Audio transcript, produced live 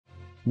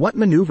What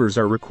maneuvers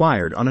are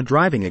required on a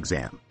driving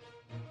exam?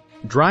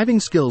 Driving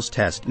skills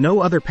test.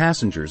 No other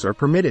passengers are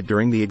permitted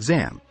during the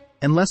exam,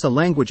 unless a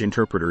language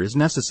interpreter is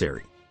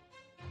necessary.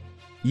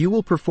 You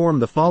will perform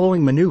the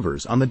following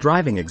maneuvers on the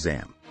driving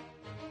exam.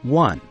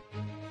 1.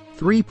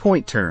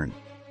 3-point turn.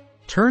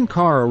 Turn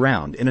car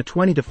around in a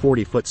 20 to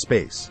 40 foot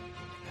space.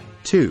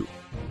 2.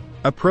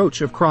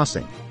 Approach of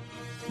crossing.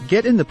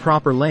 Get in the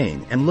proper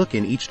lane and look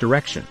in each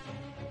direction.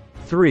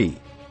 3.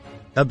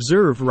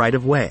 Observe right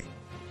of way.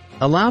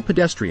 Allow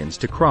pedestrians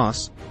to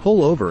cross,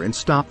 pull over and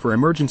stop for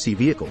emergency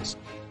vehicles,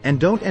 and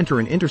don't enter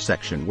an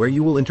intersection where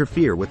you will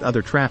interfere with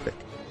other traffic.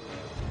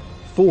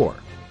 4.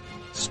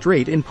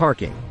 Straight in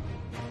parking.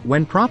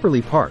 When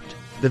properly parked,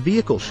 the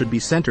vehicle should be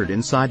centered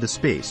inside the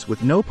space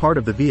with no part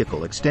of the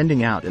vehicle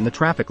extending out in the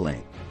traffic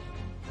lane.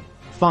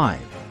 5.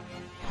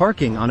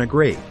 Parking on a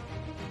grade.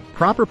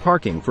 Proper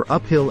parking for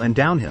uphill and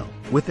downhill,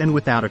 with and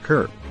without a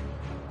curb.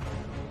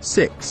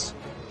 6.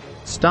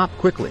 Stop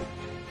quickly.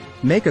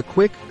 Make a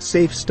quick,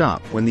 safe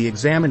stop when the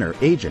examiner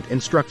agent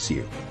instructs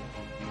you.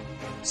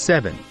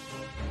 7.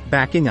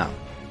 Backing up.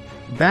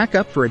 Back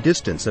up for a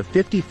distance of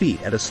 50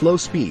 feet at a slow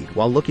speed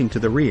while looking to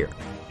the rear.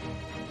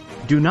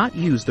 Do not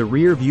use the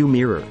rear view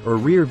mirror or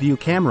rear view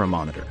camera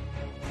monitor.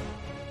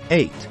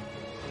 8.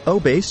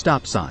 Obey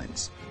stop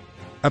signs.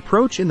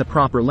 Approach in the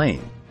proper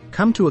lane,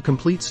 come to a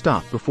complete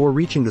stop before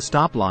reaching the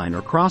stop line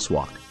or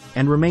crosswalk,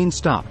 and remain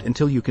stopped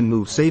until you can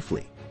move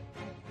safely.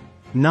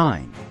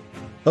 9.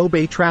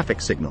 Obey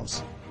traffic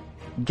signals.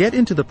 Get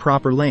into the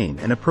proper lane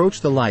and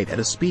approach the light at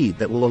a speed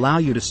that will allow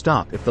you to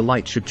stop if the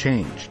light should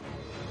change.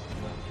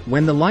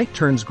 When the light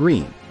turns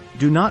green,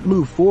 do not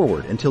move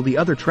forward until the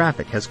other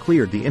traffic has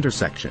cleared the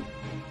intersection.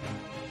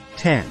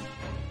 10.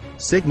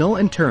 Signal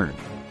and turn.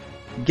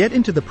 Get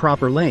into the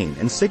proper lane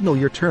and signal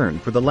your turn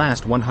for the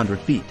last 100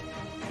 feet.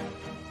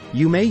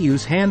 You may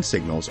use hand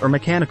signals or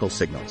mechanical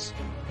signals.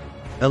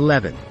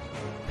 11.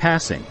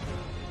 Passing.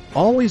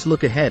 Always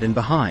look ahead and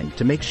behind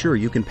to make sure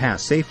you can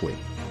pass safely.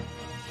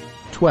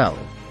 12.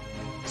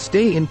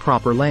 Stay in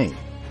proper lane.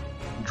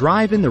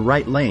 Drive in the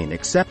right lane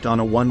except on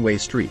a one-way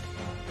street.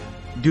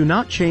 Do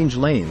not change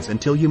lanes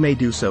until you may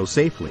do so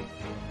safely.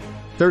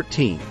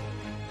 13.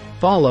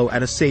 Follow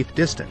at a safe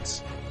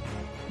distance.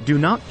 Do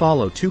not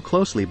follow too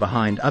closely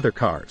behind other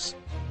cars.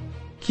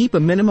 Keep a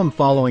minimum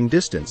following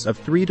distance of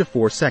 3 to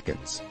 4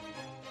 seconds.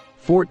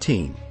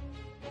 14.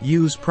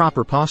 Use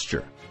proper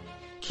posture.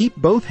 Keep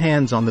both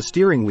hands on the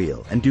steering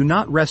wheel and do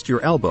not rest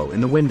your elbow in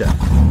the window.